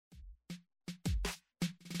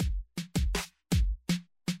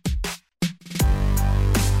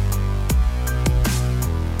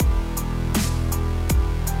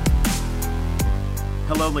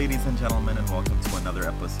ladies and gentlemen, and welcome to another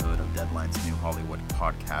episode of Deadline's New Hollywood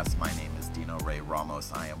podcast. My name is Dino Ray Ramos.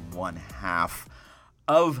 I am one half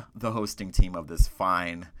of the hosting team of this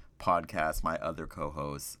fine podcast. My other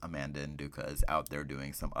co-host, Amanda Nduka, is out there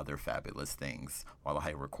doing some other fabulous things while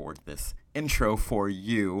I record this intro for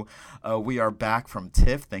you. We are back from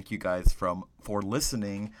TIFF. Thank you guys for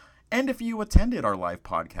listening. And if you attended our live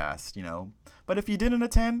podcast, but if you didn't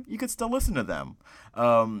attend, you could still listen to them.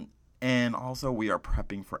 And also, we are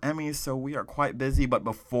prepping for Emmys, so we are quite busy. But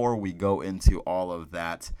before we go into all of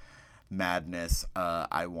that madness,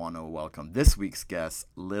 I want to welcome this week's guest,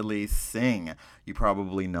 Lilly Singh. You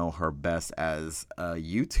probably know her best as a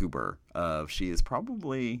YouTuber. She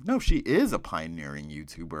is a pioneering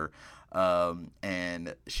YouTuber.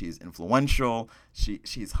 And she's influential.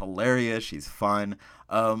 She's hilarious. She's fun.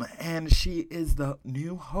 And she is the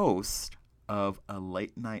new host of a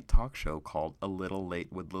late night talk show called A Little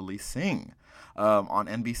Late with Lilly Singh on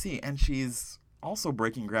NBC. And she's also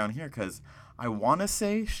breaking ground here because I want to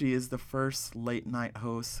say she is the first late night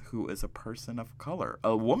host who is a person of color,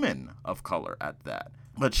 a woman of color at that.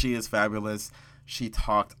 But she is fabulous. She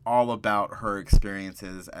talked all about her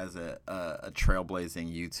experiences as a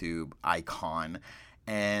trailblazing YouTube icon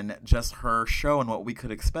and just her show and what we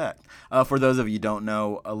could expect. For those of you who don't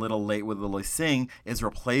know, A Little Late with Lilly Singh is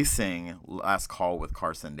replacing Last Call with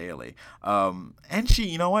Carson Daly. And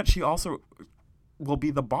she also will be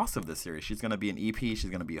the boss of this series. She's going to be an EP. She's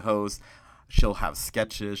going to be a host. She'll have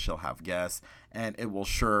sketches. She'll have guests. And it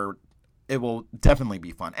will definitely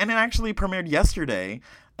be fun. And it actually premiered yesterday.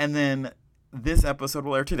 And then this episode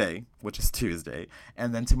will air today, which is Tuesday.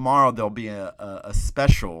 And then tomorrow there'll be a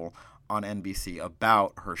special on NBC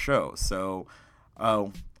about her show. So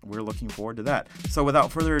we're looking forward to that. So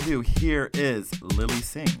without further ado, here is Lilly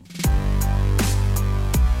Singh.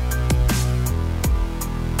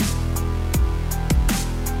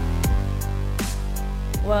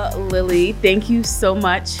 Well, Lilly, thank you so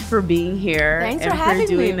much for being here. Thanks and for having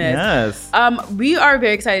doing me. This. Yes. We are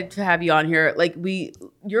very excited to have you on here.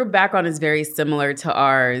 Your background is very similar to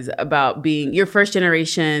ours about being your first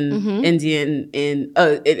generation Indian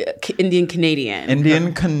Canadian.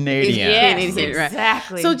 Indian Canadian. Yes,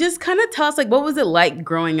 exactly. So just kind of tell us, what was it like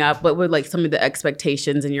growing up? What were some of the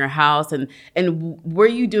expectations in your house, and were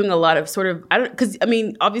you doing a lot of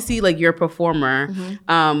obviously you're a performer,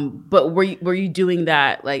 but were you doing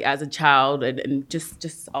that as a child and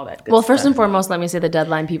just all that good Well, stuff? first and foremost, let me say the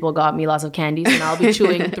Deadline people got me lots of candies, and I'll be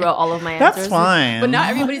chewing throughout all of my answers. That's fine. But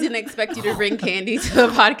not everybody didn't expect you to bring candy to the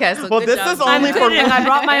podcast. So Well, good this job. is only for me. I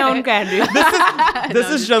brought my own candy. This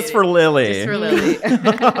is just for Lilly. Just for Lilly.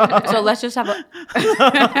 So let's just have a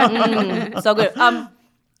so good.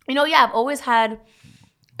 I've always had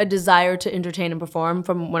a desire to entertain and perform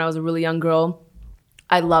from when I was a really young girl.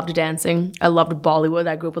 I loved dancing. I loved Bollywood.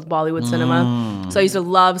 I grew up with Bollywood cinema. So I used to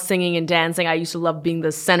love singing and dancing. I used to love being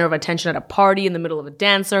the center of attention at a party in the middle of a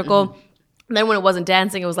dance circle. And then when it wasn't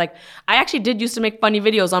dancing, it was I actually did used to make funny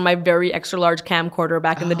videos on my very extra large camcorder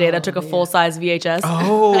back in the day that took a full-size VHS.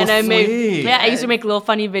 Oh, and I sweet. I used to make little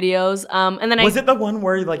funny videos. And then Was it the one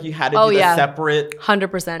where you had to do the separate?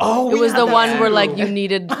 100%. Oh, it was the one too. where you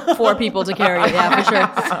needed 4 people to carry it. Yeah, for sure.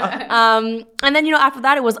 And then after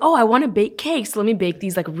that it was I want to bake cakes. Let me bake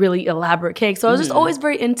these really elaborate cakes. So I was just always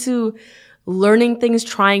very into learning things,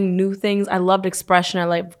 trying new things. I loved expression, I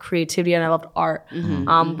loved creativity, and I loved art.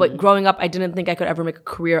 But growing up, I didn't think I could ever make a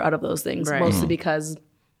career out of those things, mostly because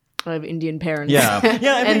I have Indian parents.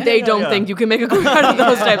 And they don't think you can make a career out of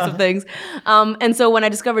those types of things. And so when I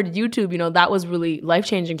discovered YouTube, that was really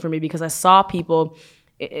life-changing for me because I saw people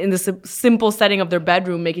in the simple setting of their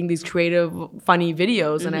bedroom making these creative, funny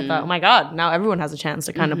videos. And I thought, oh my God, now everyone has a chance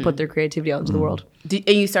to kind of put their creativity out into the world. And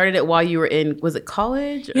you started it while you were in, was it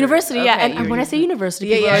college? University, yeah. And when I say university,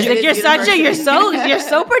 people are you're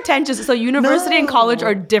so pretentious. So university and college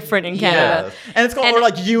are different in Canada. Yes. And it's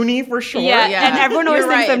called uni for short. Yeah, and everyone always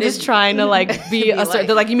thinks I'm just trying to be a certain,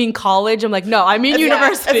 they're like, you mean college? I'm like, no, I mean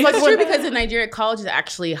university. It's true because in Nigeria, college is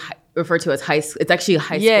actually referred to as high school. It's actually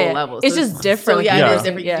high school level. So it's just different. So it is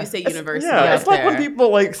different. You do say university. It's like when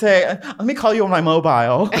people say, let me call you on my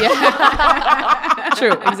mobile.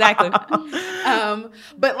 True, exactly.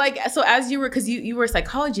 But so as you were, because you were a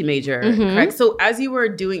psychology major, correct? So as you were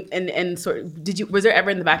doing, and sort of, was there ever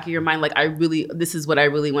in the back of your mind, this is what I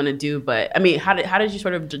really want to do? But I mean, how did you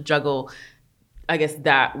sort of juggle, I guess,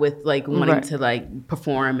 that with wanting to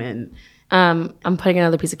perform and... I'm putting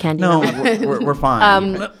another piece of candy. No, we're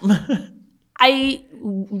fine. I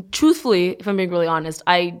truthfully, if I'm being really honest,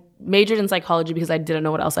 I majored in psychology because I didn't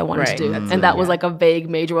know what else I wanted to do. That's and that was like a vague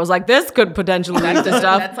major. I was like, this could potentially lead to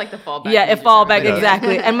stuff. That's like the fallback. Yeah, it fallback,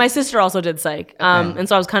 exactly. And my sister also did psych. And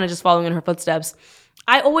so I was kind of just following in her footsteps.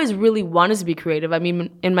 I always really wanted to be creative. I mean,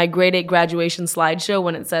 in my grade 8 graduation slideshow,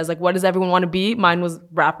 when it says, like, what does everyone want to be? Mine was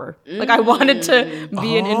rapper. Like, I wanted to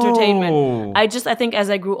be in entertainment. I think as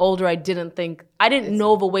I grew older, I didn't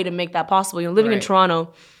know of a way to make that possible. You know, living in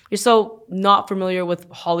Toronto, you're so not familiar with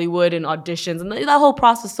Hollywood and auditions, and that whole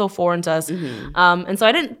process is so foreign to us. And so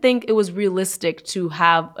I didn't think it was realistic to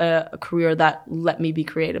have a career that let me be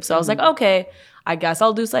creative. So I was like, okay, I guess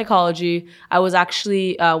I'll do psychology. I was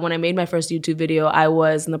actually, when I made my first YouTube video, I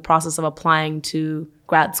was in the process of applying to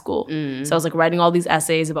grad school. So I was like writing all these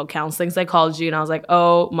essays about counseling psychology, and I was like,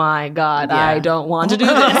 oh my God, I don't want to do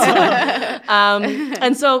this.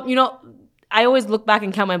 And so, you know, I always look back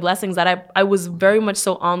and count my blessings that I was very much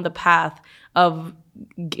so on the path of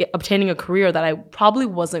obtaining a career that I probably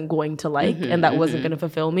wasn't going to like and that wasn't going to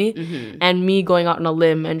fulfill me. And me going out on a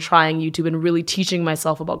limb and trying YouTube and really teaching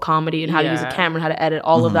myself about comedy and how to use a camera and how to edit,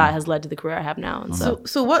 all of that has led to the career I have now. And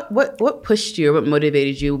so what pushed you, or what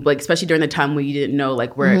motivated you, like especially during the time where you didn't know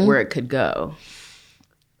like where it could go?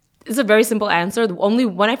 It's a very simple answer. Only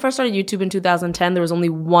when I first started YouTube in 2010, there was only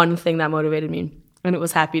one thing that motivated me. And it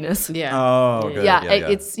was happiness. Yeah. Oh, good. Yeah,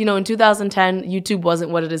 it's, you know, in 2010, YouTube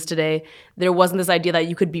wasn't what it is today. There wasn't this idea that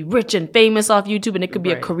you could be rich and famous off YouTube and it could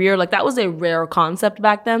be a career. Like, that was a rare concept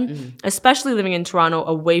back then, especially living in Toronto,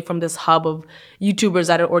 away from this hub of YouTubers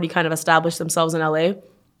that had already kind of established themselves in LA.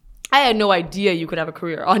 I had no idea you could have a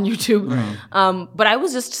career on YouTube. But I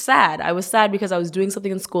was just sad. I was sad because I was doing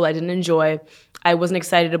something in school I didn't enjoy. I wasn't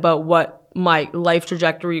excited about what my life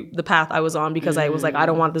trajectory, the path I was on, because I was like, I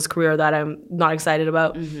don't want this career that I'm not excited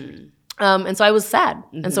about. And so I was sad.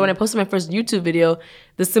 And so when I posted my first YouTube video,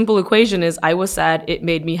 the simple equation is I was sad, it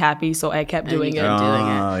made me happy, so I kept doing it.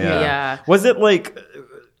 Yeah. Was it like,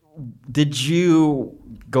 did you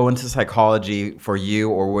go into psychology for you,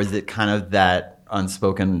 or was it kind of that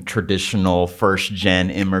unspoken traditional first gen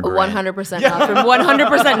immigrant? 100% not for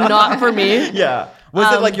 100% not for me. Yeah.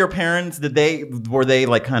 Was it like your parents, were they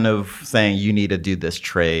like kind of saying you need to do this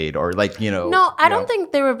trade, or like, you know? No, I don't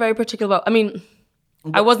think they were very particular about, I mean,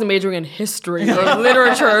 I wasn't majoring in history or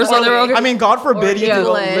literature, so they were okay. I mean, God forbid you do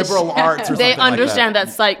liberal arts or something They understand that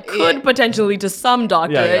psych could potentially lead to some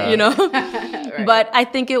doctorate, you know? But I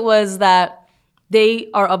think it was that they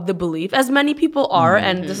are of the belief, as many people are,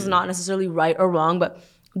 and this is not necessarily right or wrong, but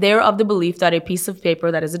they're of the belief that a piece of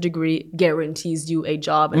paper that is a degree guarantees you a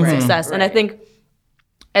job and success. And I think,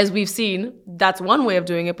 as we've seen, that's one way of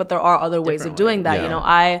doing it, but there are other ways of doing that. You know,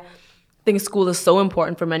 I think school is so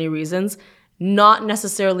important for many reasons, not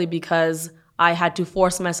necessarily because I had to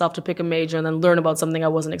force myself to pick a major and then learn about something I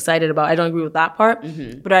wasn't excited about. I don't agree with that part,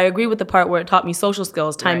 but I agree with the part where it taught me social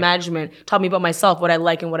skills, time management, taught me about myself, what I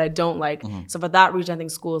like and what I don't like. So for that reason, I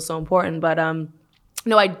think school is so important. But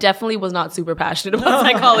no, I definitely was not super passionate about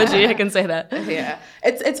psychology. I can say that. Yeah,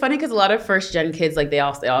 it's funny because a lot of first gen kids, like they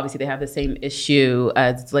obviously have the same issue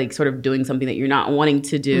as like sort of doing something that you're not wanting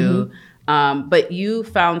to do, but you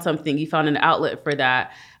found an outlet for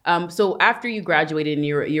that. So after you graduated and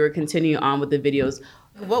you were continuing on with the videos,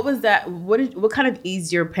 what was that? What kind of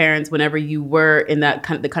eased your parents whenever you were in that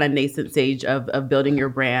the kind of nascent stage of building your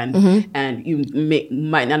brand, and you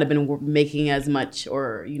might not have been making as much,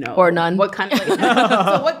 or you know, or none. What kind of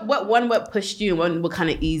so what pushed you, and what kind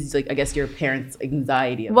of eased, like, I guess, your parents'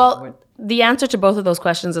 anxiety? The answer to both of those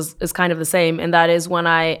questions is kind of the same, and that is when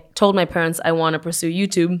I told my parents I want to pursue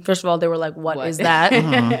YouTube. First of all, they were like, what is that?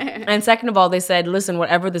 And second of all, they said, listen,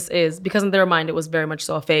 whatever this is, because in their mind it was very much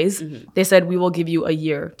so a phase, they said, we will give you a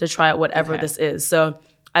year to try out whatever this is. So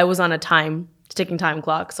I was on a ticking time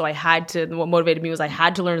clock, so I had to, what motivated me was I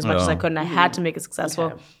had to learn as much as I could, and I had to make it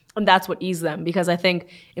successful. And that's what eased them, because I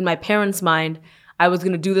think in my parents' mind, I was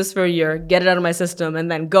going to do this for a year, get it out of my system,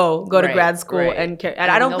 and then go to grad school and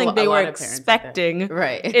I don't think they were expecting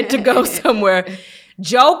it to go somewhere.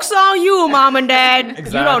 Joke's on you, mom and dad.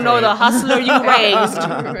 Exactly. You don't know the hustler you raised.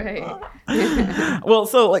 Well,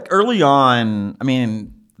 so like early on, I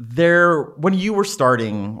mean, when you were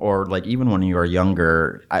starting, or like even when you were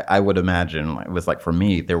younger, I would imagine it was like, for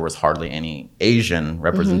me, there was hardly any Asian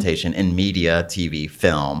representation in media, TV,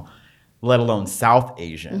 film, let alone South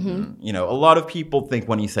Asian. You know, a lot of people think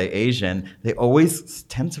when you say Asian, they always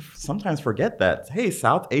tend to sometimes forget that, hey,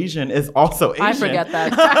 South Asian is also Asian. I forget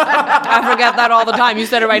that. I forget that all the time. You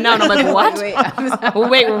said it right now, and I'm like, what?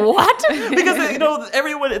 Wait, what? Because, you know,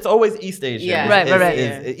 everyone, it's always East Asian. Yeah.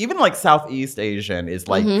 Right. Even like Southeast Asian is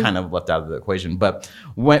like kind of left out of the equation. But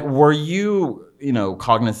were you, you know,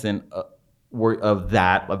 cognizant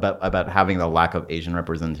about having the lack of Asian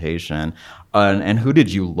representation, and who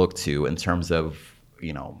did you look to in terms of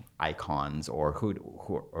icons or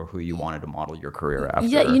who you wanted to model your career after?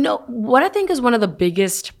 Yeah, what I think is one of the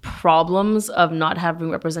biggest problems of not having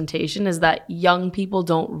representation is that young people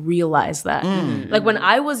don't realize that. Like when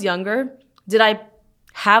I was younger, did I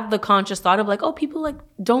have the conscious thought of like, oh, people like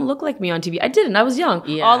don't look like me on TV? I didn't. I was young.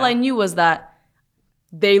 Yeah. All I knew was that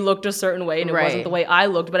they looked a certain way and it wasn't the way I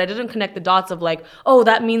looked, but I didn't connect the dots of like, oh,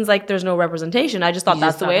 that means like there's no representation. I just thought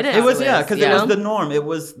that's the way it is. It was, because it was the norm. It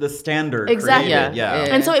was the standard. Exactly. Yeah.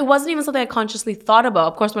 And so it wasn't even something I consciously thought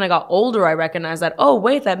about. Of course, when I got older, I recognized that, oh,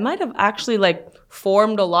 wait, that might have actually like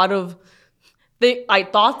formed a lot of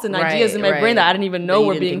thoughts and ideas in my brain that I didn't even know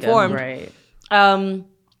were being formed.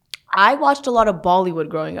 I watched a lot of Bollywood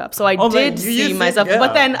growing up, so I did see myself,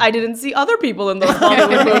 but then I didn't see other people in those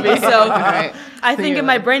Bollywood movies. So I think in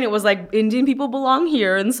my brain it was like Indian people belong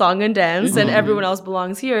here in song and dance, and everyone else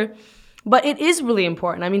belongs here. But it is really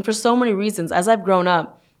important. I mean, for so many reasons. As I've grown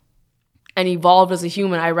up and evolved as a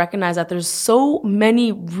human, I recognize that there's so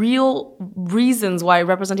many real reasons why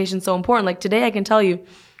representation is so important. Like today, I can tell you,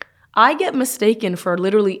 I get mistaken for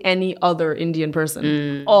literally any other Indian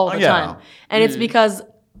person all the time, and it's because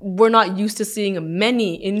we're not used to seeing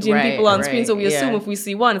many Indian people on screen, so we assume if we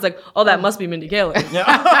see one, it's like, oh, that must be Mindy Kaling.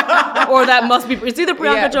 Or that must be, it's either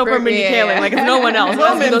Priyanka Chopra or Mindy Kaling, like it's no one else.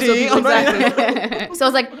 Well, Mindy. Exactly. So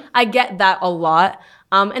it's like, I get that a lot.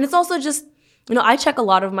 And it's also just, I check a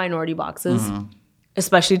lot of minority boxes,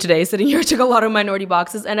 especially today, sitting here, I check a lot of minority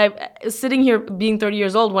boxes. And sitting here being 30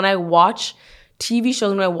 years old, when I watch TV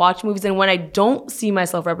shows, when I watch movies, and when I don't see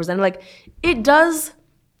myself represented, like it does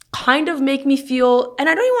kind of make me feel, and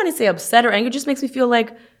I don't even want to say upset or angry, it just makes me feel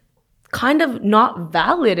like kind of not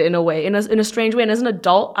valid in a way, in a strange way. And as an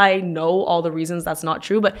adult, I know all the reasons that's not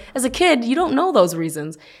true, but as a kid, you don't know those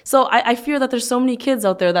reasons. So I fear that there's so many kids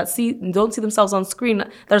out there that don't see themselves on screen,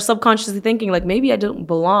 that are subconsciously thinking like, maybe I don't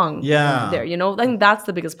belong there, I think that's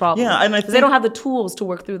the biggest problem. Yeah, and I think they don't have the tools to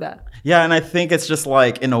work through that. Yeah, and I think it's just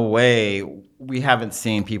like, in a way, we haven't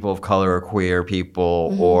seen people of color or queer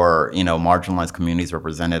people or, marginalized communities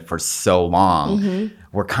represented for so long.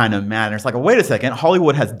 We're kind of mad. And it's like, wait a second,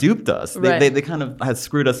 Hollywood has duped us. They kind of has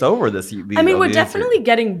screwed us over this. We're definitely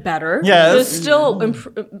getting better. Yes. There's still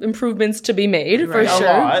improvements to be made, for sure.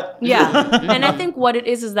 A lot. Yeah. And I think what it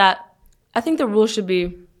is that I think the rule should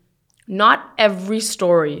be, not every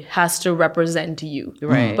story has to represent you,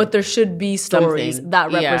 but there should be stories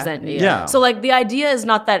that represent you. Yeah. So like the idea is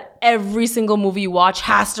not that every single movie you watch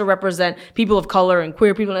has to represent people of color and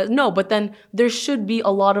queer people. No, but then there should be a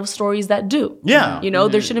lot of stories that do. Yeah.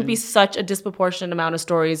 There shouldn't be such a disproportionate amount of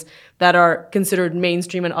stories that are considered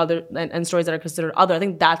mainstream and stories that are considered other. I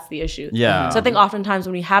think that's the issue. Yeah. So I think oftentimes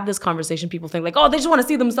when we have this conversation, people think like, oh, they just want to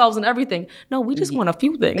see themselves in everything. No, we just want a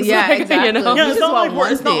few things. Yeah, exactly. Yeah, it's not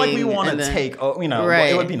like we want to take,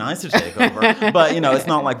 it would be nice to take over, but it's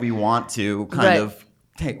not like we want to kind of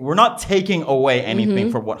take. We're not taking away anything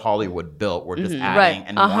from what Hollywood built. We're just adding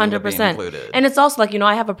and 100%. Included. And it's also like,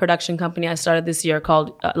 I have a production company I started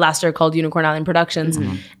last year called Unicorn Island Productions,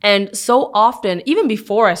 and so often, even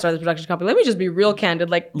before I started the production company, let me just be real candid,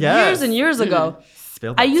 like years and years ago,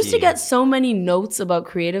 I used to get so many notes about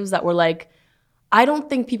creatives that were like, I don't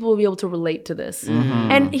think people will be able to relate to this.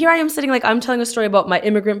 And here I am sitting, like, I'm telling a story about my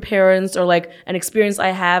immigrant parents or like an experience I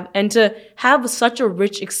have, and to have such a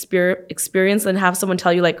rich experience and have someone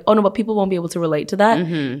tell you like, oh no, but people won't be able to relate to that.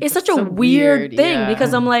 It's such a weird thing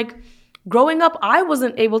because I'm like, growing up, I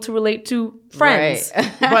wasn't able to relate to Friends.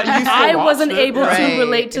 But you still I wasn't able to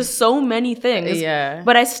relate to so many things.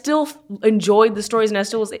 But I still enjoyed the stories, and I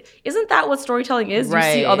still was. Isn't that what storytelling is? You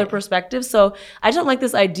see other perspectives. So I don't like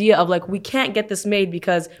this idea of like, we can't get this made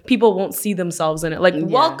because people won't see themselves in it. Like,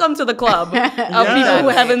 welcome to the club of people who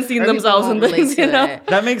haven't seen themselves in things.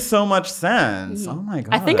 That makes so much sense. Oh my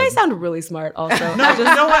god! I think I sound really smart. Also, no, I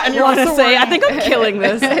just want to say, I think I'm killing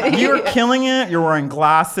this. You're killing it. You're wearing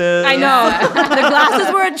glasses. I know the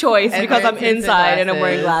glasses were a choice because I'm inside and I'm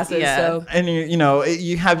wearing glasses. So. And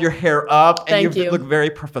you have your hair up and you look very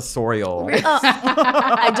professorial.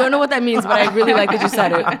 I don't know what that means, but I really like that you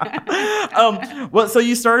said it. Well, so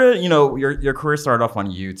you started, your career started off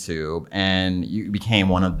on YouTube, and you became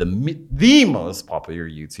one of the most popular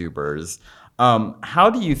YouTubers. How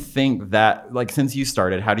do you think that, like, since you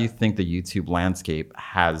started, how do you think the YouTube landscape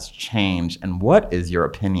has changed, and what is your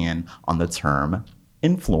opinion on the term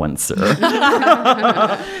influencer?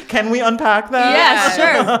 Can we unpack that? Yeah,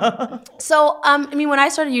 sure. So, when I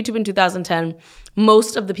started YouTube in 2010,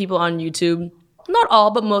 most of the people on YouTube, not all,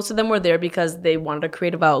 but most of them were there because they wanted a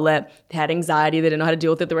creative outlet. They had anxiety. They didn't know how to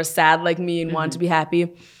deal with it. They were sad like me and wanted to be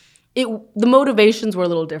happy. the motivations were a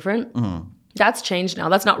little different. That's changed now.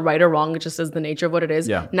 That's not right or wrong. It just is the nature of what it is.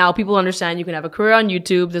 Yeah. Now people understand you can have a career on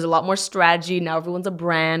YouTube. There's a lot more strategy. Now everyone's a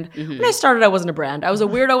brand. When I started, I wasn't a brand. I was a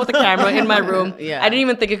weirdo with a camera in my room. I didn't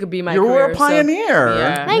even think it could be my career. You were a pioneer.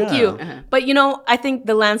 Yeah. Thank you. But, I think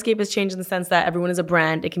the landscape has changed in the sense that everyone is a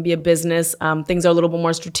brand. It can be a business. Things are a little bit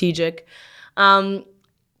more strategic.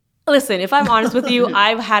 Listen, if I'm honest with you,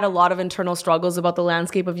 I've had a lot of internal struggles about the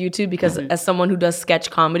landscape of YouTube because as someone who does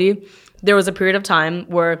sketch comedy, there was a period of time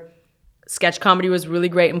where sketch comedy was really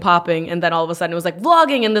great and popping, and then all of a sudden it was like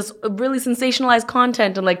vlogging and this really sensationalized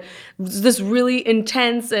content and like this really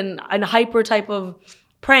intense and hyper type of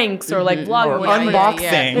pranks or like vlogging. Or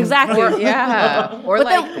unboxing. Exactly. Or But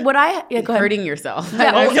like then what go ahead. hurting yourself.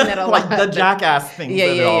 Like the jackass things.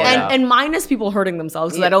 And minus people hurting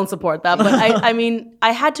themselves because I don't support that. But I mean,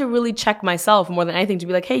 I had to really check myself more than anything to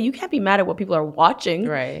be like, hey, you can't be mad at what people are watching.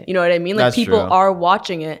 Right. You know what I mean? Like That's people true. are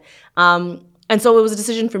watching it. And so it was a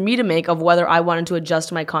decision for me to make of whether I wanted to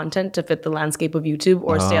adjust my content to fit the landscape of YouTube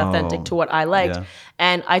or stay authentic to what I liked. Yeah.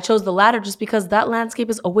 And I chose the latter just because that landscape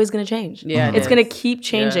is always going to change. Yeah, It's going to keep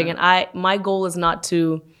changing. Yeah. And my goal is not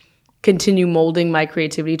to continue molding my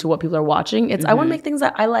creativity to what people are watching. It's I want to make things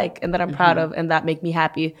that I like and that I'm proud of and that make me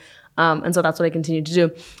happy. And so that's what I continue to do.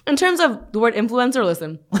 In terms of the word influencer,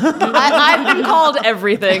 listen, I've been called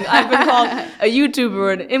everything. I've been called a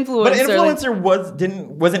YouTuber, an influencer. But influencer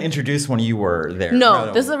wasn't introduced when you were there.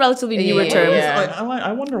 No, this is a relatively newer term. Yeah.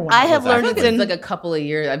 I wonder when I it have was learned actually. it's in It's like a couple of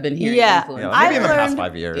years I've been hearing Yeah. influencer. Yeah, I've maybe in the past learned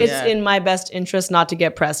 5 years. It's in my best interest not to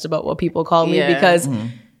get pressed about what people call me Yeah. because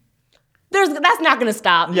that's not going to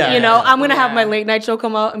stop. Yeah, I'm going to have my Yeah. late night show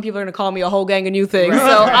come out and people are going to call me a whole gang of new things.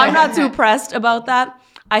 So I'm not too pressed about that.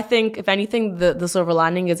 I think if anything, the silver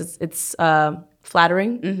lining is it's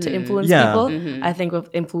flattering to influence people. I think with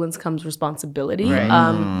influence comes responsibility.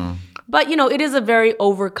 Right. But it is a very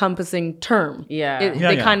over-encompassing term. Yeah.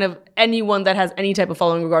 They kind of anyone that has any type of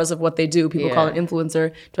following, regardless of what they do, people call it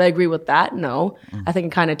influencer. Do I agree with that? No. I think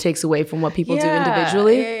it kind of takes away from what people do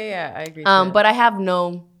individually. Yeah, I agree. Too. But I have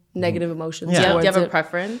no negative emotions Yeah. do towards you have a it.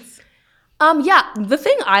 preference? The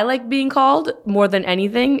thing I like being called more than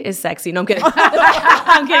anything is sexy. No, I'm kidding.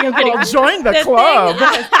 I'm kidding. Well, join the club.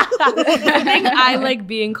 The thing I like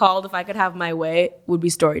being called, if I could have my way, would be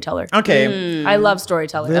storyteller. Okay. I love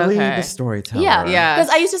storyteller. Lily, Okay. the storyteller. Yeah. Yeah. Because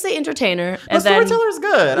I used to say entertainer. The And then, storyteller's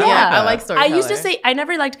good. Yeah, I like I storyteller. used to say I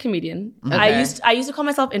never liked comedian. Okay. I used to call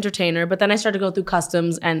myself entertainer, but then I started to go through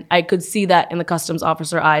customs, and I could see that in the customs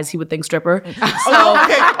officer eyes, he would think stripper. So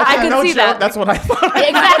I could no see joke. that. That's what I thought.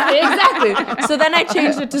 Exactly. So then I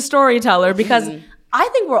changed it to storyteller because I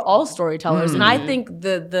think we're all storytellers, and I think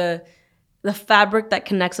the fabric that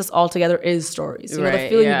connects us all together is stories. You know, the Right,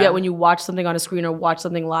 feeling yeah. you get when you watch something on a screen or watch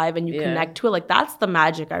something live and you Yeah. connect to it, like that's the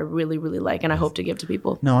magic I really, really like, and I hope to give to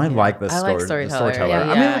people. No, I like the I like storyteller. storyteller.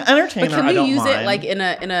 Yeah. I mean, entertainer. But can I we don't use mind. it like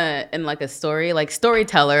in like a story, like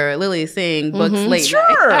storyteller, Lilly Singh, books late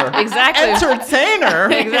Sure. Exactly. Entertainer.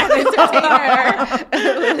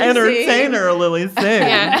 Entertainer, Lilly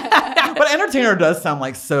Singh. But entertainer does sound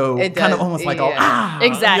like so It kind of does, almost like yeah.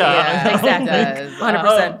 Exactly. Yeah. Exactly. It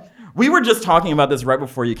does. 100%. We were just talking about this right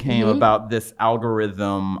before you came about this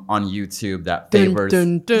algorithm on YouTube that favors.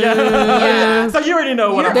 Yeah. So you already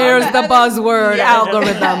know what I'm There's the buzzword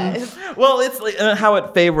algorithm. Well, it's like, how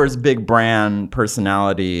it favors big brand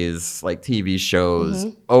personalities like TV shows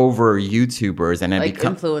over YouTubers, and it Like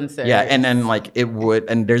becomes influencers. Yeah, and then like it would,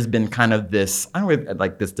 and there's been kind of this, I don't know,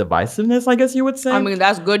 like this divisiveness, I guess you would say. I mean,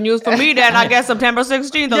 that's good news for me then. I guess September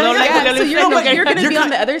 16th. Yeah, Yeah, so you're going to be on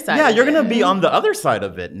the other side. Yeah, of you're it. gonna be on the other side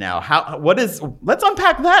of it now. Let's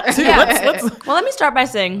unpack that too. Let's Well, let me start by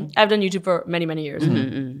saying I've done YouTube for many, many years.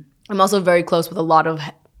 I'm also very close with a lot of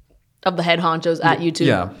the head honchos at YouTube.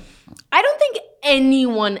 Yeah. I don't think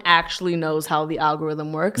anyone actually knows how the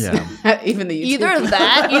algorithm works. Yeah. Even the YouTube. Either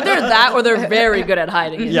that, or they're very good at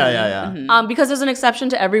hiding it. Yeah. Because there's an exception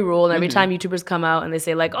to every rule, and every time YouTubers come out and they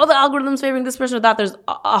say like, "Oh, the algorithm's favoring this person or that," there's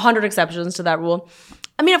 100 exceptions to that rule.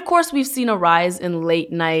 I mean, of course, we've seen a rise in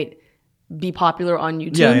late night be popular on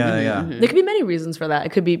YouTube. Yeah. There could be many reasons for that.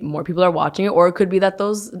 It could be more people are watching it, or it could be that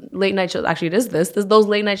those late night shows, actually it is those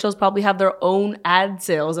late night shows probably have their own ad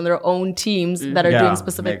sales and their own teams that are Yeah, doing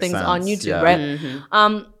specific makes things on sense. YouTube, Yeah.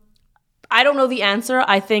 right? I don't know the answer.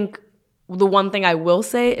 I think the one thing I will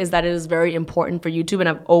say is that it is very important for YouTube, and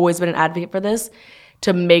I've always been an advocate for this,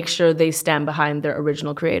 to make sure they stand behind their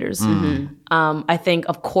original creators. I think,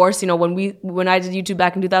 of course, when I did YouTube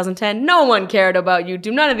back in 2010, no one cared about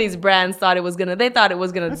YouTube. None of these brands thought it was gonna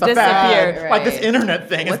disappear. Like this internet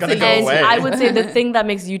thing is gonna go away. I would say the thing that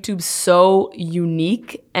makes YouTube so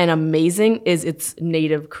unique and amazing is its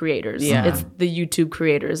native creators. Yeah. It's the YouTube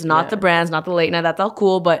creators, not the brands, not the late night. That's all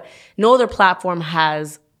cool, but no other platform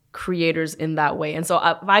has creators in that way. And so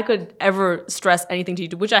if I could ever stress anything to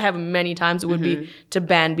YouTube, which I have many times, it would be to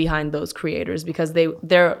ban behind those creators, because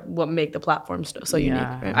they're what make the platform so unique.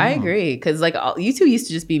 Right? I agree, because like YouTube used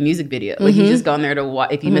to just be music video. Like you just go on there to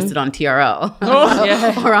watch if you missed it on TRL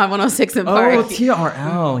or on 106 in Park. Oh,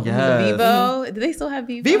 TRL, yes. Vivo, do they still have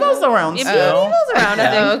Vivo? Vivo's around still. Vivo's around,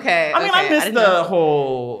 I think. Oh, okay. I mean, I missed the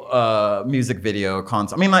whole music video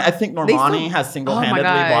concept. I mean, like, I think Normani has single-handedly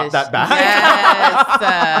brought that back.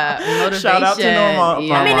 Yes. Motivation. Shout out to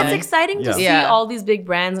Normani. I mean, it's exciting to see Yeah. all these big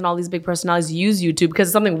brands and all these big personalities use YouTube, because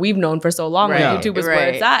it's something we've known for so long. Right. Like YouTube is where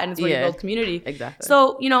it's at, and it's where you Yeah. build community. Exactly.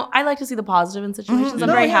 So, I like to see the positive in situations. I'm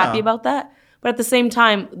very happy about that. But at the same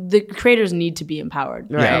time, the creators need to be empowered.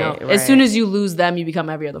 Right. As soon as you lose them, you become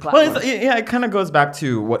every other platform. Well, it kind of goes back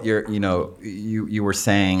to what you were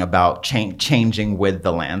saying about changing with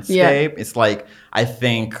the landscape. It's like, I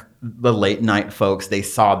think the late night folks, they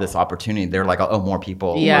saw this opportunity. They're like, oh, more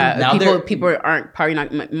people. Yeah, Now people aren't probably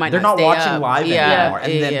might they're not not stay watching up. live anymore,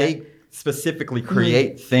 and then they specifically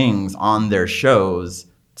create things on their shows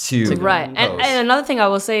to Right. And another thing I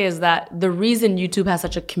will say is that the reason YouTube has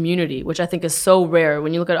such a community, which I think is so rare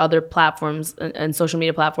when you look at other platforms and social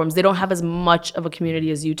media platforms, they don't have as much of a community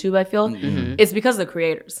as YouTube, I feel. It's because of the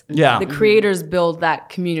creators. Yeah. The creators build that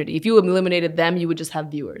community. If you eliminated them, you would just have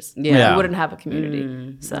viewers. Yeah. You wouldn't have a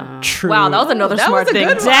community. So True. Wow, that was another That smart was a thing.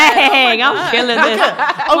 good one. Dang, I'm killing this.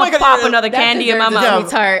 Oh my God, Pop yeah, another candy in my mouth.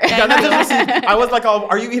 Tart. I was like, oh,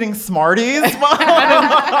 are you eating Smarties?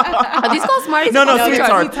 Are these called Smarties? No, No, sweet Sweet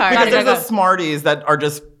tarts. Tart. Because Got there's it. the Smarties that are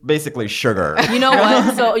just basically sugar. You know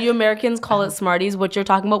what? So you Americans call it Smarties. What you're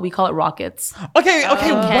talking about, we call it Rockets. Okay, wait,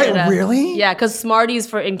 Canada. really? Yeah, because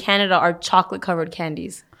Smarties in Canada are chocolate covered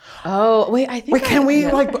candies. Oh, wait, I think Wait, can we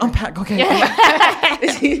unpack? Okay.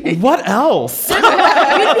 What else?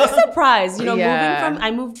 You'd be surprised. Yeah.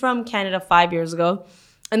 I moved from Canada 5 years ago.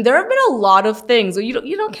 And there have been a lot of things.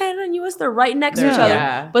 Canada and US, they're right next to each other.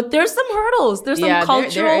 Yeah. But there's some hurdles. There's some Yeah,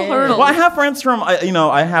 cultural there is. hurdles. Well, I have friends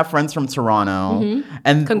from Toronto,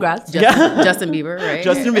 and Congrats. Justin Bieber, right?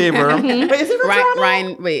 Justin Bieber. Wait, is he from Toronto?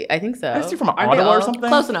 Ryan, wait, I think so. Is he from Aren't they Ottawa or all- something?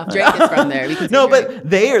 Close enough. Drake is from there. We can say No, Drake. but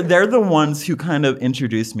they're the ones who kind of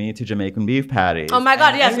introduced me to Jamaican beef patties. Oh my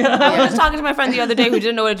God, yes. I was just talking to my friend the other day who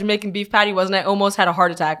didn't know what a Jamaican beef patty was, and I almost had a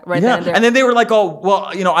heart attack right then and there. And then they were like, "Oh, well,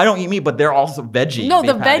 I don't eat meat, but they're also veggie." No,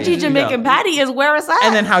 beef the patties. veggie Jamaican patty is where it's at.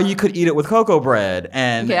 And then how you could eat it with cocoa bread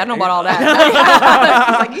and Okay, I don't know about all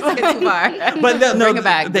that. Like, you took it too far. But Bring it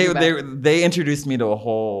back. They introduced me to a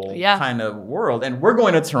whole kind of world, and we're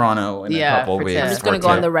going to Toronto in a couple for weeks. Tip. I'm just going to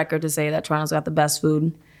go on the record to say that Toronto's got the best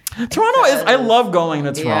food. Toronto is. I love going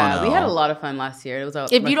to Toronto. Yeah, we had a lot of fun last year. It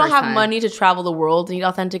was If you don't have money to travel the world and eat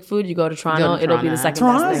authentic food, you go to Toronto. It'll be the second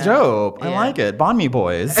Toronto's best thing. dope. I like it. Banh Mi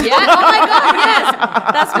Boys. Yeah. Oh my God.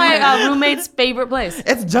 Yes. That's my roommate's favorite place.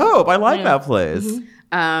 It's dope. I like that place.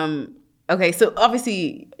 Okay, so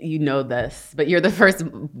obviously you know this, but you're the first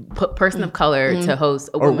person of color to host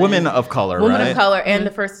a Woman of color, woman right? of color, and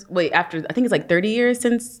the first after I think it's like 30 years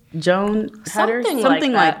since Joan had her,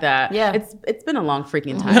 something like that. Yeah, it's been a long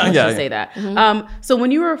freaking time. Let's just say that. So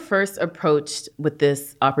when you were first approached with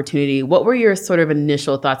this opportunity, what were your sort of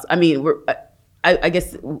initial thoughts? I mean, I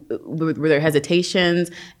guess were there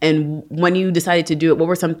hesitations, and when you decided to do it, what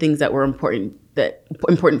were some things that were important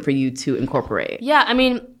for you to incorporate? Yeah, I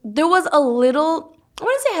mean, there was a little, I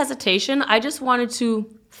wouldn't say hesitation. I just wanted to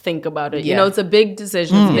think about it. Yeah. It's a big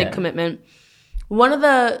decision. It's a big commitment. One of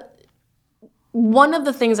the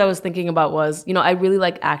things I was thinking about was, I really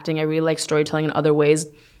like acting. I really like storytelling in other ways.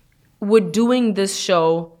 Would doing this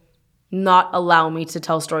show not allow me to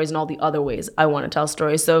tell stories in all the other ways I want to tell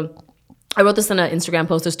stories? So I wrote this in an Instagram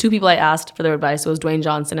post. There's two people I asked for their advice. It was Dwayne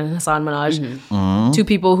Johnson and Hassan Minhaj. Two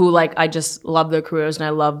people who I just love their careers and I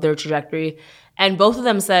love their trajectory. And both of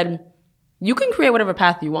them said, you can create whatever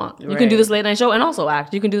path you want. You can do this late night show and also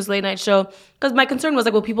act. You can do this late night show. Because my concern was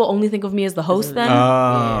will people only think of me as the host then?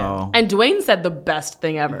 Oh. And Dwayne said the best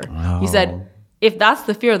thing ever. He said, if that's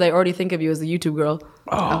the fear, they already think of you as the YouTube girl.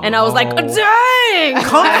 Oh. And I was like, dang!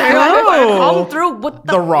 Come through with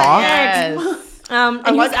The Rock? Yes. And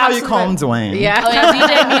I he like was how you absolutely call him right. Dwayne. Yeah. Oh yeah,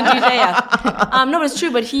 DJ, me and DJ, yeah. No, but it's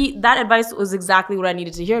true. But that advice was exactly what I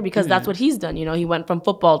needed to hear because that's what he's done. You know, he went from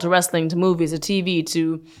football to wrestling to movies to TV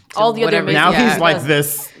to all the other whatever. amazing Now Yeah. he's like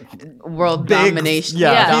this World big, domination.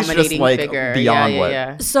 yeah, he's dominating just like figure. beyond yeah, what.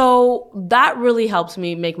 yeah. So that really helped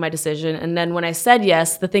me make my decision. And then when I said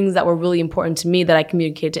yes, the things that were really important to me that I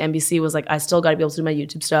communicated to NBC was like, I still got to be able to do my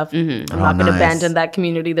YouTube stuff. I'm not going to abandon that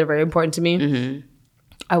community. They're very important to me.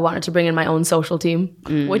 I wanted to bring in my own social team,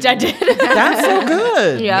 which I did. That's so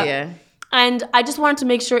good. Yeah. And I just wanted to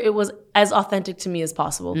make sure it was as authentic to me as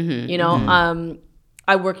possible. You know,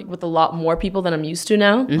 I work with a lot more people than I'm used to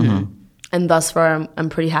now. And thus far, I'm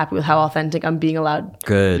pretty happy with how authentic I'm being allowed.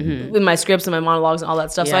 Good. With my scripts and my monologues and all that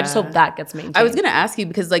stuff. So I just hope that gets maintained. I was going to ask you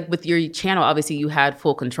because like with your channel, obviously you had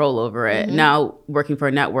full control over it. Now working for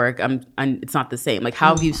a network, it's not the same. Like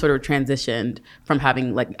how have you sort of transitioned from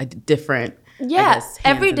having like a different,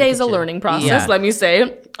 every day is a learning process, let me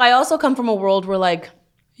say. I also come from a world where like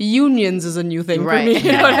unions is a new thing for me.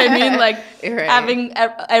 You know what I mean? Like having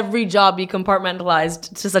every job be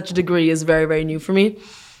compartmentalized to such a degree is very, very new for me.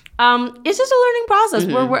 It's just a learning process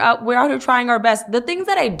where we're out here trying our best. The things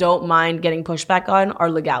that I don't mind getting pushback on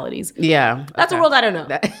are legalities. Yeah. That's a world I don't know.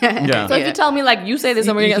 So if you tell me like you say this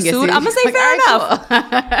and we're gonna get sued, I'm gonna say fair enough.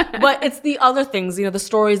 But it's the other things, you know, the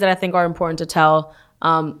stories that I think are important to tell.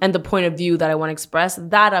 And the point of view that I want to express,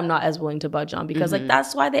 that I'm not as willing to budge on because like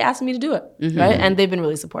that's why they asked me to do it, right? And they've been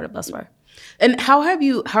really supportive thus far. And how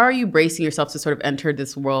are you bracing yourself to sort of enter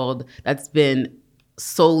this world that's been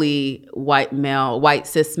solely white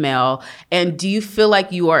cis male? And do you feel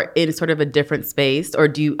like you are in sort of a different space, or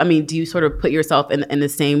do you sort of put yourself in the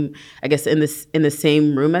same, I guess, in the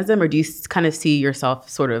same room as them, or do you kind of see yourself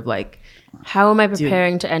sort of like? How am I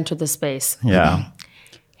preparing to enter the space? Yeah.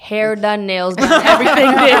 Hair done, nails done, everything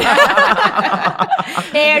did.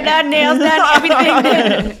 Hair done, nails done, everything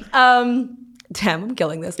did. Damn, I'm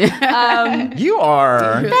killing this. You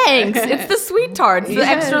are. Thanks. It's the sweet tarts, the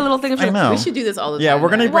extra little thing. I know. We should do this all the time. Yeah, we're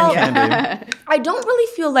going to bring candy. I don't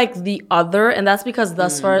really feel like the other, and that's because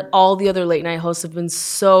thus far, all the other late night hosts have been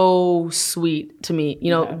so sweet to me. You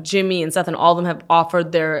know, Jimmy and Seth and all of them have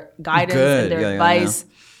offered their guidance and their advice.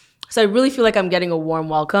 So I really feel like I'm getting a warm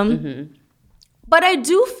welcome. But I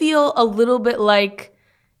do feel a little bit like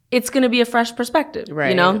it's going to be a fresh perspective,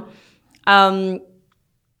 you know?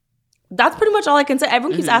 That's pretty much all I can say.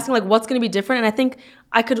 Everyone keeps asking, like, what's going to be different? And I think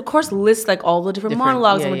I could, of course, list, like, all the different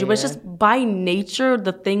monologues I'm going to do. But it's just by nature,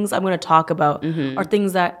 the things I'm going to talk about are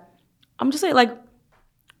things that I'm just saying, like,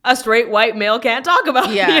 a straight white male can't talk about.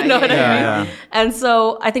 You know what I mean? Yeah. And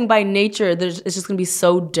so I think by nature, it's just going to be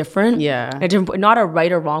so different. A different, not a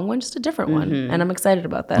right or wrong one, just a different one. And I'm excited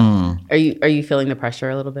about that. Are you feeling the pressure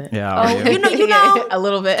a little bit? Yeah. Oh, you know, a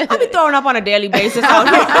little bit. I'll be throwing up on a daily basis out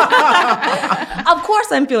here. Of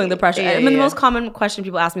course I'm feeling the pressure. I mean, the most common question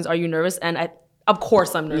people ask me is, are you nervous? And of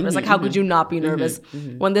course I'm nervous. Like, how could you not be nervous?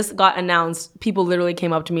 When this got announced, people literally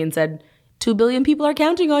came up to me and said, 2 billion people are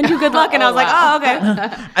counting on you. Good luck. And I was like, oh,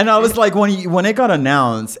 okay. And I was like, when it got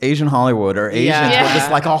announced, Asian Hollywood or Asians were just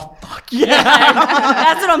like, oh, fuck yeah.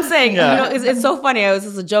 That's what I'm saying. Yeah. You know, it's so funny. It was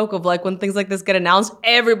just a joke of like when things like this get announced,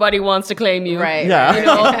 everybody wants to claim you. Right. Yeah. You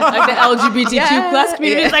know, like the LGBTQ plus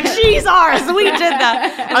community is like, she's ours. We did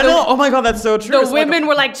that. And I know. Oh my God, that's so true. The women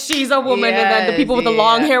were like, she's a woman. And then the people with the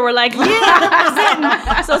long hair were like,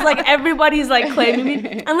 yeah. So it's like everybody's like claiming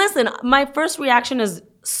me. And listen, my first reaction is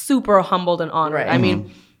super humbled and honored. Right. I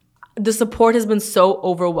mean, the support has been so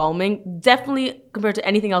overwhelming. Definitely compared to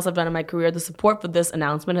anything else I've done in my career, the support for this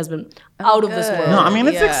announcement has been out of this world. No, I mean,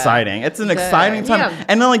 it's exciting. It's an exciting time. Yeah.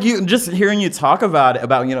 And then like you just hearing you talk about,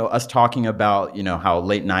 you know, us talking about, you know, how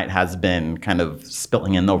late night has been kind of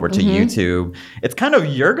spilling in over to YouTube. It's kind of,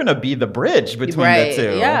 you're going to be the bridge between the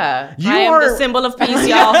two. Yeah. I am the symbol of peace,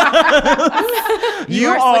 y'all. you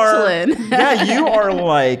are Switzerland. Yeah, you are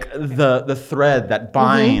like the thread that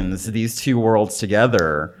binds these two worlds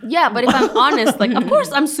together. Yeah, but if I'm honest, like, of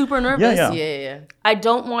course I'm super nervous. Yeah. I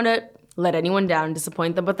don't want to let anyone down and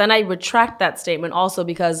disappoint them. But then I retract that statement also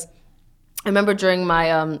because I remember during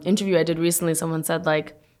my interview I did recently, someone said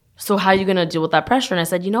like, so how are you going to deal with that pressure? And I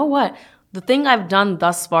said, you know what? The thing I've done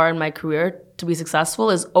thus far in my career to be successful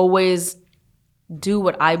is always do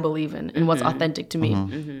what I believe in and what's authentic to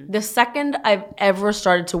me. The second I've ever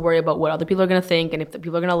started to worry about what other people are going to think and if the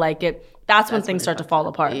people are going to like it, that's when things start to fall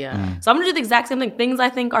apart. So I'm going to do the exact same thing. Things I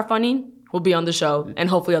think are funny will be on the show, and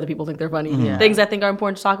hopefully other people think they're funny. Things I think are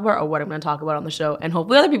important to talk about are what I'm going to talk about on the show, and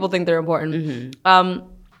hopefully other people think they're important.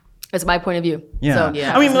 It's my point of view. Yeah. So,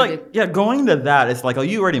 I mean, going to that, it's like,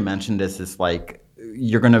 you already mentioned this, it's like,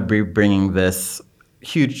 you're going to be bringing this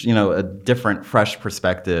huge, a different, fresh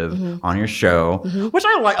perspective on your show, which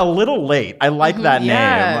I like. A little late. I like that name.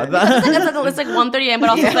 It's like 1:30 a.m., but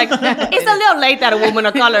also it's like it's a little late that a woman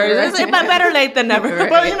of color. It's better late than never.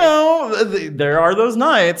 But there are those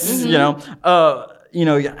nights.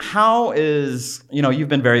 How is you've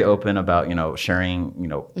been very open about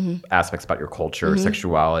sharing aspects about your culture,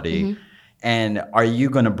 sexuality. And are you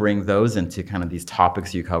going to bring those into kind of these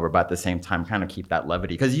topics you cover, but at the same time kind of keep that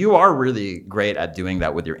levity? Because you are really great at doing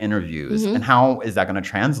that with your interviews. And how is that going to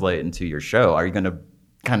translate into your show? Are you going to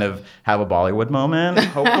kind of have a Bollywood moment,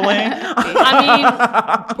 hopefully?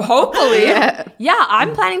 I mean, hopefully. Yeah,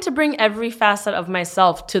 I'm planning to bring every facet of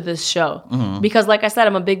myself to this show. Because like I said,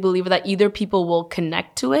 I'm a big believer that either people will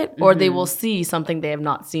connect to it or they will see something they have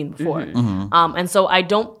not seen before. And so I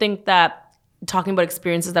don't think that talking about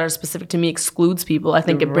experiences that are specific to me excludes people. I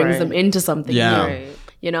think it brings them into something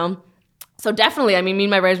new, So definitely, I mean, me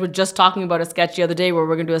and my writers were just talking about a sketch the other day where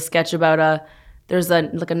we're going to do a sketch about there's a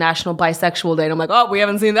National Bisexual Day. And I'm like, oh, we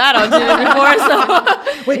haven't seen that on TV before.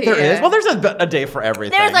 So wait, there is? Well, there's a day for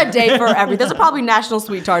everything. There's a day for everything. There's probably National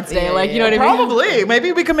Sweethearts Day. You know what I mean? Probably.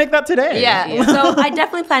 Maybe we can make that today. Yeah. So I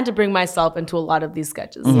definitely plan to bring myself into a lot of these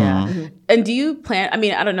sketches. And do you plan, I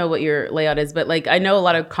mean, I don't know what your layout is, but I know a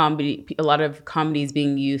lot of comedies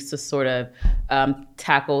being used to sort of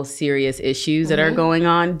tackle serious issues that are going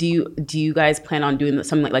on. Do you guys plan on doing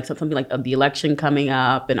something like the election coming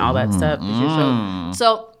up and all that stuff? Is your show?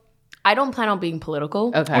 So I don't plan on being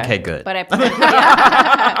political. Okay, good. But I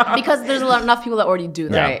plan because there's enough people that already do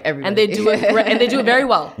that, right? Everybody. And they do it very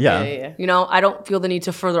well. Yeah. I don't feel the need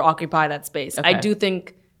to further occupy that space. I do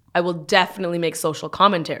think I will definitely make social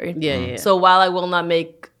commentary. Yeah. So while I will not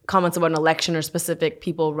make comments about an election or specific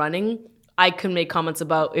people running, I can make comments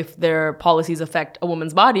about if their policies affect a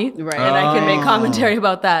woman's body, right? And I can make commentary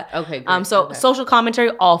about that. Okay. Great. Social commentary,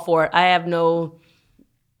 all for it. I have no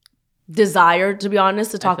desire, to be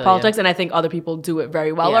honest, to talk politics, and I think other people do it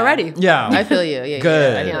very well already. Yeah, I feel you. Yeah,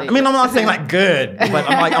 good. Yeah, I mean, I'm not saying good, but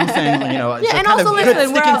I'm saying and also listen,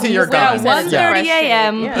 sticking to your guns. 1:30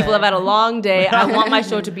 a.m. People have had a long day. I want my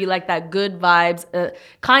show to be like that good vibes,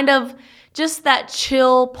 kind of just that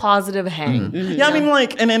chill, positive hang. Yeah, I mean,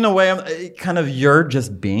 and in a way, kind of you're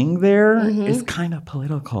just being there is kind of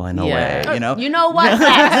political in a way, You know what?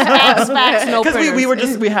 Facts, no printers.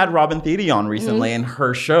 Because we had Robin Thede on recently, and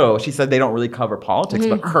her show, she said they don't really cover politics,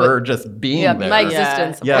 but her just being there. My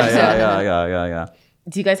existence. Yeah.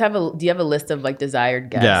 Do you have a list of desired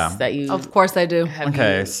guests that you? Of course I do.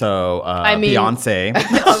 Okay, so Beyonce.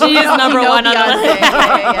 She is number one on the list.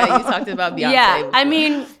 Yeah, you talked about Beyonce. Yeah, I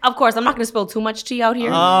mean, of course, I'm not going to spill too much tea out here.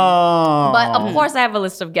 Oh. But of course I have a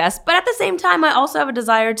list of guests. But at the same time, I also have a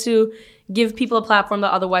desire to give people a platform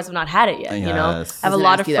that otherwise have not had it yet. I have a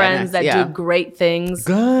lot of friends that do great things.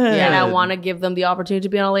 Good. And I want to give them the opportunity to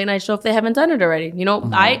be on a late night show if they haven't done it already.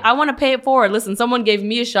 I want to pay it forward. Listen, someone gave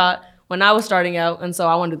me a shot when I was starting out, and so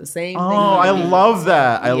I want to do the same thing. Oh, I love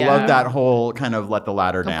that. I love that whole kind of let the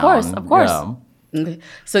ladder down. Of course. Yeah. Okay.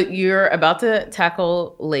 So you're about to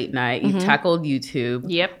tackle late night. You've tackled YouTube.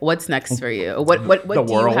 Yep. What's next for you? What do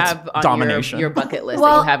you have on domination. your bucket list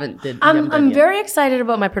that you haven't done I'm yet? very excited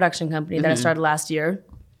about my production company that I started last year.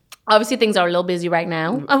 Obviously, things are a little busy right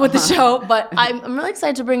now with the show, but I'm really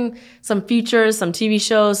excited to bring some features, some TV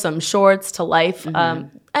shows, some shorts to life.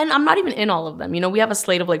 And I'm not even in all of them. We have a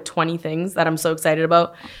slate of 20 things that I'm so excited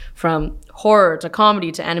about, from horror to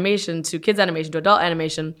comedy to animation to kids animation to adult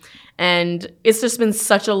animation. And it's just been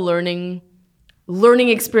such a learning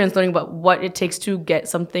experience, learning about what it takes to get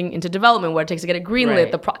something into development, what it takes to get it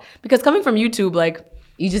greenlit. Right. Because coming from YouTube,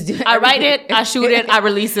 you just do I write it, I shoot it, I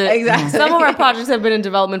release it. Exactly. Some of our projects have been in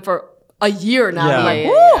development for a year now.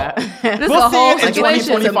 This is a We'll whole see it in situation.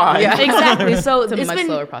 2025. Exactly. So it's a much been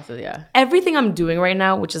slower process. Yeah. Everything I'm doing right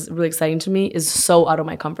now, which is really exciting to me, is so out of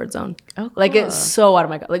my comfort zone. Oh, cool. It's so out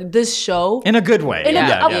of my this show. In a good way.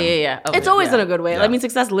 It's always in a good way. I mean,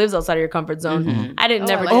 success lives outside of your comfort zone. I didn't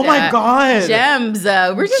never. Oh my God. Gems.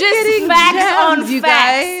 We're just getting facts gems, on you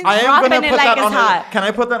facts. guys. I am going to put that on hot. Can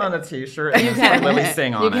I put that on a t-shirt? You can. Lilly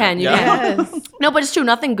Singh on You can. Yes. No, but it's true.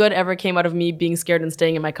 Nothing good ever came out of me being scared and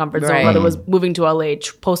staying in my comfort zone, Right. whether it was moving to LA,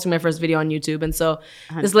 posting my first video on YouTube. And so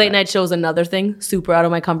this late night show is another thing, super out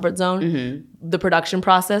of my comfort zone. the production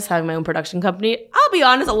process, having my own production company. I'll be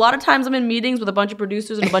honest, a lot of times I'm in meetings with a bunch of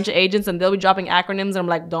producers and a bunch of agents, and they'll be dropping acronyms, and I'm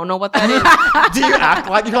like, don't know what that is. Do you act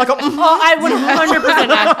like you're like, Oh, I would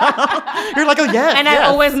 100% act. You're like, oh yes. And yes. I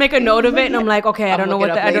always make a note of it, and I'm like, okay, I don't know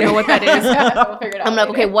what that is. We'll figure it out I'm like,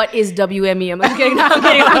 later. okay, what is WME? I'm like, I'm kidding.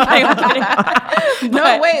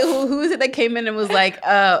 No, wait, who is it that came in and was like,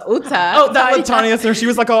 Uta? Oh, that was Tanya. So she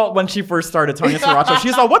was like, oh, when she first started, Tanya Sriracha,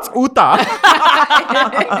 she's like, what's Uta?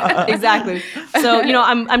 Exactly. So,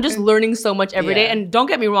 I'm just learning so much every day. Yeah. And don't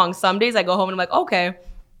get me wrong, some days I go home and I'm like, okay,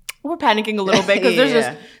 we're panicking a little bit because there's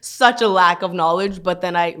just such a lack of knowledge, but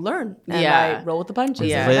then I learn and I roll with the punches.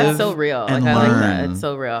 Yeah, Live that's so real. Like and I like learn. that. It's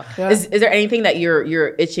so real. Yeah. Is there anything that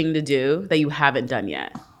you're itching to do that you haven't done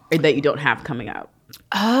yet, or that you don't have coming out?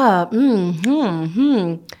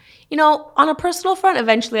 On a personal front,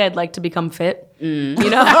 eventually I'd like to become fit.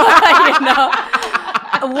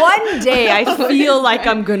 One day I feel like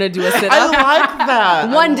I'm gonna do a sit-up. I like that.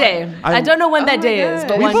 One day. I don't know when that day is,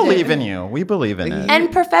 but We one day. believe in you. We believe in it.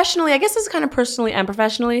 And professionally, I guess it's kind of personally and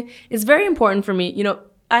professionally, it's very important for me.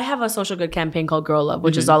 I have a social good campaign called Girl Love,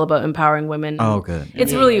 which is all about empowering women. Oh, good.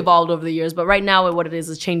 It's really evolved over the years, but right now what it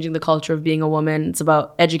is changing the culture of being a woman. It's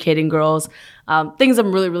about educating girls, things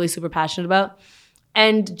I'm really, really super passionate about.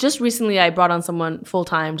 And just recently, I brought on someone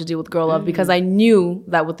full-time to deal with Girl Love because I knew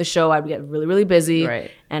that with the show, I'd get really, really busy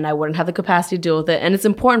and I wouldn't have the capacity to deal with it. And it's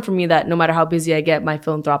important for me that no matter how busy I get, my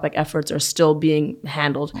philanthropic efforts are still being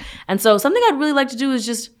handled. And so something I'd really like to do is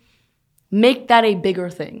just make that a bigger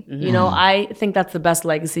thing. I think that's the best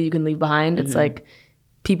legacy you can leave behind. It's like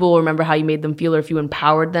people will remember how you made them feel, or if you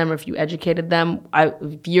empowered them, or if you educated them.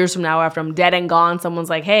 Years from now, after I'm dead and gone,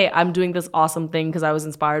 someone's like, hey, I'm doing this awesome thing because I was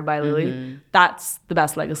inspired by Lilly. That's the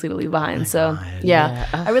best legacy to leave behind. So, yeah.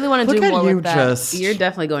 I really want to do more with that. You're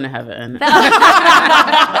definitely going to heaven.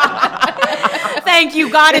 Thank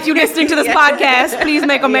you, God. If you're listening to this podcast, please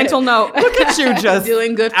make a mental note. Look at you just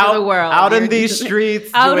doing good for the world. Out in these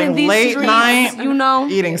streets, Out doing in these late streets,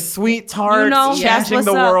 night, eating sweet tarts, that's changing what's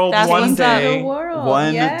the up. world That's one what's up. day. The world.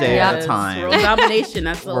 One Yes. day at a time. World domination.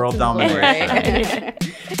 That's the World ultimate goal, domination.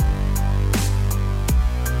 right?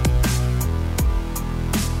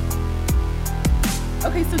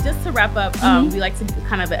 Okay, so just to wrap up, we like to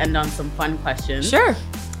kind of end on some fun questions. Sure.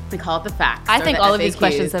 We call it the facts. I or think the all of these FAQs.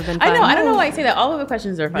 questions have been I know. fun. I don't know why I say that. All of the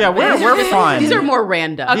questions are fun. Yeah, we're fun. These are more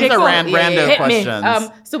random. Okay, These are cool. random Hit me. questions.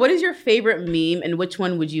 So what is your favorite meme, and which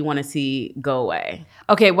one would you want to see go away?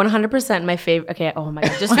 Okay, 100% my favorite. Okay, oh my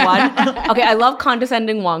God, just one. Okay, I love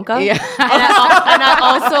condescending Wonka. Yeah. And I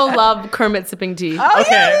also love Kermit sipping tea.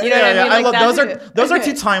 Okay. You know what I mean? I Like love those are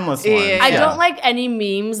two timeless ones. Yeah. I don't like any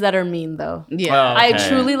memes that are mean though. Yeah. Oh, I okay.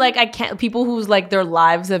 truly I can't, people whose their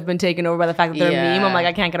lives have been taken over by the fact that they're Yeah. a meme. I'm like,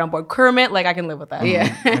 I can't get on board. Kermit, I can live with that.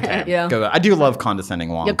 Yeah. Yeah. Go. I do love condescending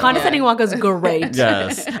Wonka. Yeah, condescending Wonka's great.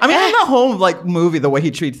 Yes. I mean, in the whole movie, the way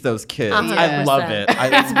he treats those kids, I love it.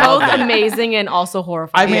 It's both amazing and also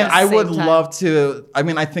horrifying. I mean, at the I same would time. love to. I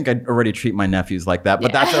mean, I think I already treat my nephews like that,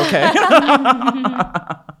 but that's okay.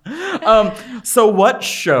 So, what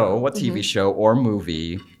TV show or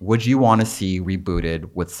movie would you want to see rebooted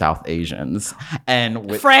with South Asians and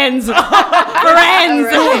with Friends. Friends.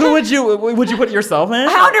 Who would you put yourself in?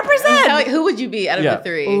 100%. Who would you be out of the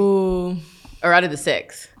three? Ooh. Or out of the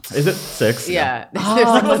six? Is it 6? Yeah.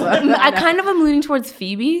 I kind of am leaning towards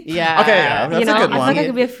Phoebe. Yeah. Okay, yeah, that's a good I one. feel like I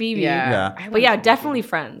could be a Phoebe. Yeah. But yeah, definitely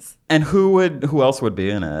Friends. And who else would be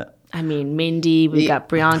in it? I mean, Mindy, we got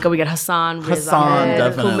Priyanka, we got Hassan, Riza,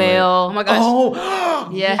 Definitely. Kumail. Oh my gosh. Oh,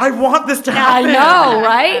 Yeah. I want this to I happen. know,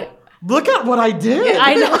 right? Look at what I did.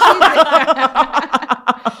 I know.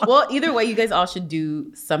 Well, either way, you guys all should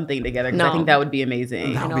do something together because I No. think that would be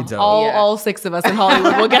amazing. That would be dope. All 6 of us in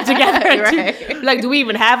Hollywood will get together. And Right. Like, do we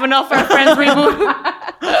even have enough for a Friends reboot?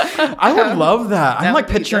 I would love that. I'm That would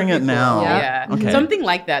be- picturing it that'd be now. cool. Yeah. Yeah. Okay. Something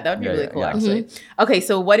like that. That would be Yeah, really yeah, cool, yeah. actually. Okay,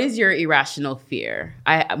 so what is your irrational fear?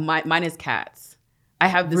 Mine is cats. I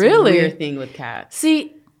have this Really? weird thing with cats.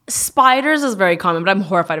 See, spiders is very common, but I'm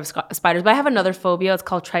horrified of spiders. But I have another phobia. It's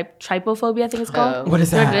called trypophobia, I think it's called. Oh. What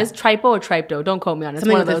is You know what that? it is? Trypo or trypto? Don't quote me on it. It's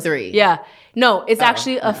Something one of with a those. 3. Yeah. No, it's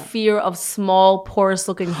actually a fear of small,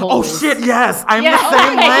 porous-looking holes. Oh shit! Yes, I'm Yeah. the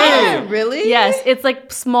same way. Really? Yes, it's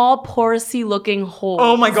like small, porous-looking holes.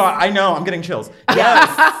 Oh my god! I know. I'm getting chills. Yes.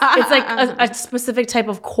 It's like a specific type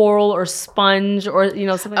of coral or sponge or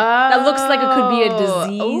something that looks like it could be a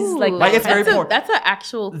disease. Ooh. Like, it's very poor. That's an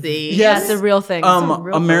actual thing. Yes. That's a real thing. It's a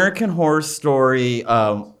real American Horror Story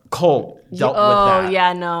cult dealt with that. Oh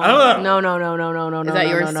yeah, no. Ugh. No. Is that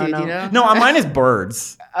yours too, no. Dino? No, mine is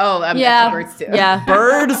Birds. Oh, I'm Yeah, birds too. yeah.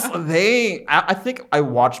 Birds, I think I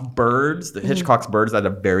watched Birds, the Hitchcock's Birds at a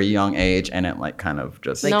very young age, and it like kind of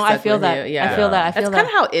just No, I stuck feel with that. you, yeah. I feel that. I feel That's that. kind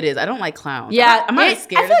of how it is. I don't like clowns. Yeah, I'm not I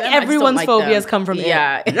scared feel of like them. everyone's I just don't like phobias them. come from it.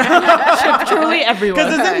 Yeah. Truly everyone.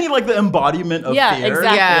 because isn't he like the embodiment of Yeah, fear?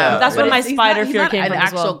 exactly. Yeah, That's but where my he's spider he's fear not came an from as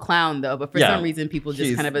actual well. clown though, but for Yeah. some reason people just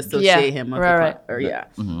He's- kind of associate him with right. the clown. Or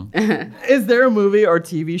yeah. Is there a movie or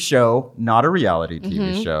TV show, not a reality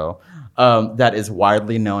TV show, that is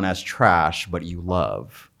widely known as trash, but you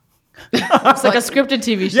love? It's like a scripted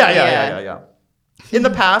TV show. Yeah. In the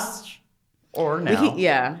past or now?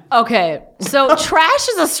 Yeah. Okay, so trash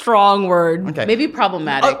is a strong word. Okay. Maybe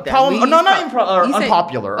problematic. then. Problem, We no, use not even or you say-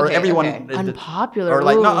 unpopular, or okay, everyone. okay. Unpopular. Or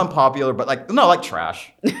like ooh. not unpopular, but like no, like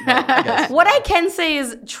trash. I guess. What I can say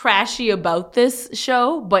is trashy about this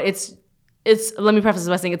show, but it's let me preface this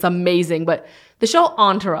by saying it's amazing, but the show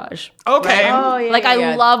Entourage. Okay. Oh, yeah, Like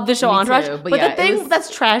I love the show Me Entourage, too, but yeah, the thing it was- that's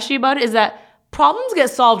trashy about it is that problems get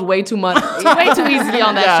solved way too much, way too easily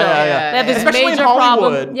on that Yeah, show. yeah. They have this Especially in major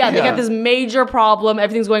Hollywood. problem. Yeah, they Yeah. get this major problem.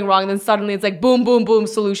 Everything's going wrong, and then suddenly it's like boom, boom, boom,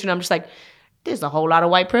 solution. I'm just like, there's a whole lot of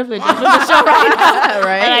white privilege up in the show right now,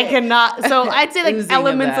 Right. and I cannot. So I'd say like Oozing of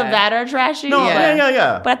elements of that. that are trashy. No,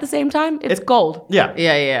 yeah. But at the same time, it's gold. Yeah.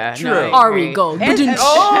 Yeah. True. No, I Ari agree. gold.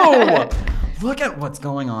 Oh, look at what's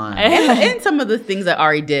going on. And some of the things that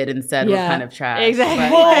Ari did and said were Yeah, kind of trash.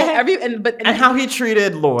 exactly. But And how he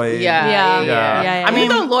treated Lloyd. Yeah. I mean,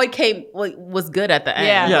 even though Lloyd was good at the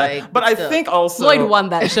end. Yeah. like, but I still. think also Lloyd won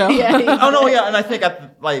that show. Oh no, yeah, and I think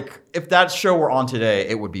if that show were on today,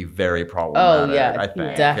 it would be very problematic. Oh, yeah, I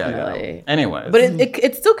think definitely. Yeah. Anyways, But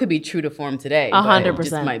it still could be true to form today. but 100%. It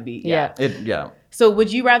just might be. Yeah. Yeah. So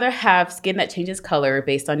would you rather have skin that changes color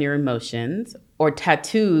based on your emotions or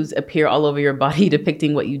tattoos appear all over your body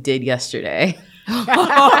depicting what you did yesterday?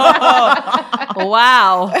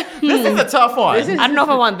 Wow. this is a tough one. I don't know if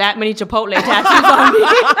I want that many Chipotle tattoos on me.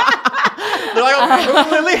 They're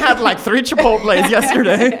like, Lily had like 3 Chipotles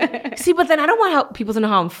yesterday. See, but then I don't want people to know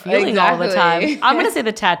how I'm feeling all the time. Exactly. I'm gonna say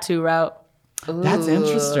the tattoo route. That's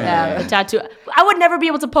interesting. Yeah, the tattoo. I would never be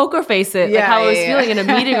able to poker face it, like how I was feeling in a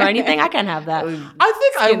meeting or anything. I can't have that. I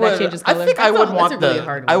think I Skin that would. changes I color. think I would want a really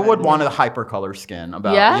hard I one. would want a hypercolor skin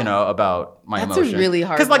about about my That's emotion. a really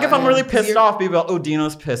hard Because like if I'm one. really 'Cause pissed you're- off, people, oh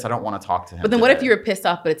Dino's pissed. I don't want to talk to him. But then what if today. you were pissed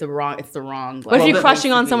off, but it's the wrong? What if Well, you're that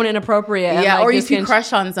crushing on someone inappropriate? and, Yeah, like, or your if you skin-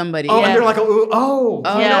 crush on somebody. Oh, yeah. and they're like, oh, Oh,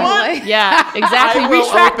 you yeah. know what? Like- Yeah, exactly. I will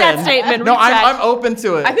Retract that open. statement. No, retract. I'm open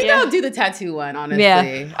to it. I think Yeah. I'll do the tattoo one. Honestly,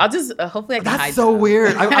 Yeah. I'll just hopefully I can hide That's so them.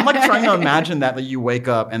 weird. I'm like trying to imagine that you wake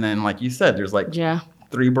up and then, like you said, there's like Yeah,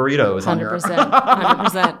 3 burritos on 100%. your.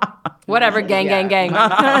 100%. Whatever, gang. Okay,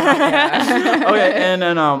 and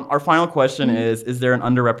then our final question is there an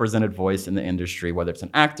underrepresented voice in the industry, whether it's an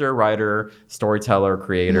actor, writer, storyteller,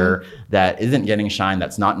 creator, that isn't getting shine,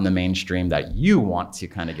 that's not in the mainstream, that you want to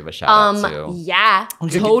kind of give a shout out to? Yeah,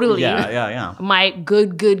 totally. Yeah. My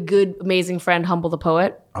good, amazing friend, Humble the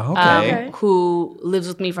Poet. Okay. Who lives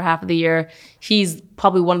with me for half of the year. He's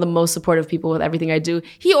probably one of the most supportive people with everything I do.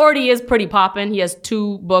 He already is pretty poppin'. He has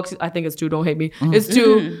 2 books. I think it's 2. Don't hate me. It's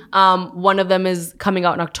 2. One of them is coming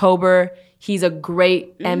out in October. He's a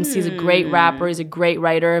great MC. He's a great rapper. He's a great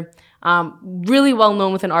writer. Really well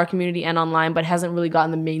known within our community and online, but hasn't really gotten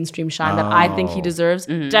the mainstream shine that I think he deserves.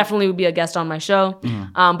 Definitely would be a guest on my show.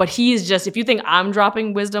 But he is just, if you think I'm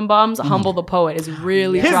dropping wisdom bombs, Humble the Poet is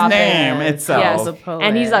really His dropping. name itself. Yes, The poet.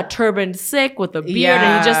 and he's a turbaned sick with a beard,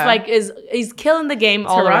 and he just like he's killing the game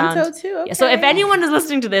all around. Toronto too. Yeah, so if okay. anyone is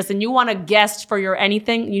listening to this and you want a guest for your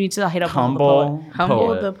anything, you need to hit up Humble Humble Humble the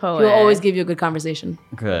poet. the poet. Poet. He'll always give you a good conversation.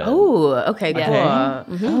 Good. Oh, okay, cool. Yeah.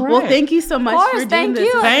 All Well, right. thank you so much course, for doing thank this.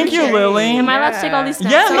 you. Thank you, Lily. Am I allowed to take all these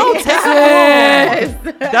steps? Yeah, no, take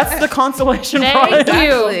it. That's the consolation Thank prize. you.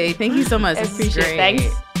 Exactly. Thank you so much. I This is appreciate it. great.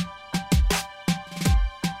 Thanks.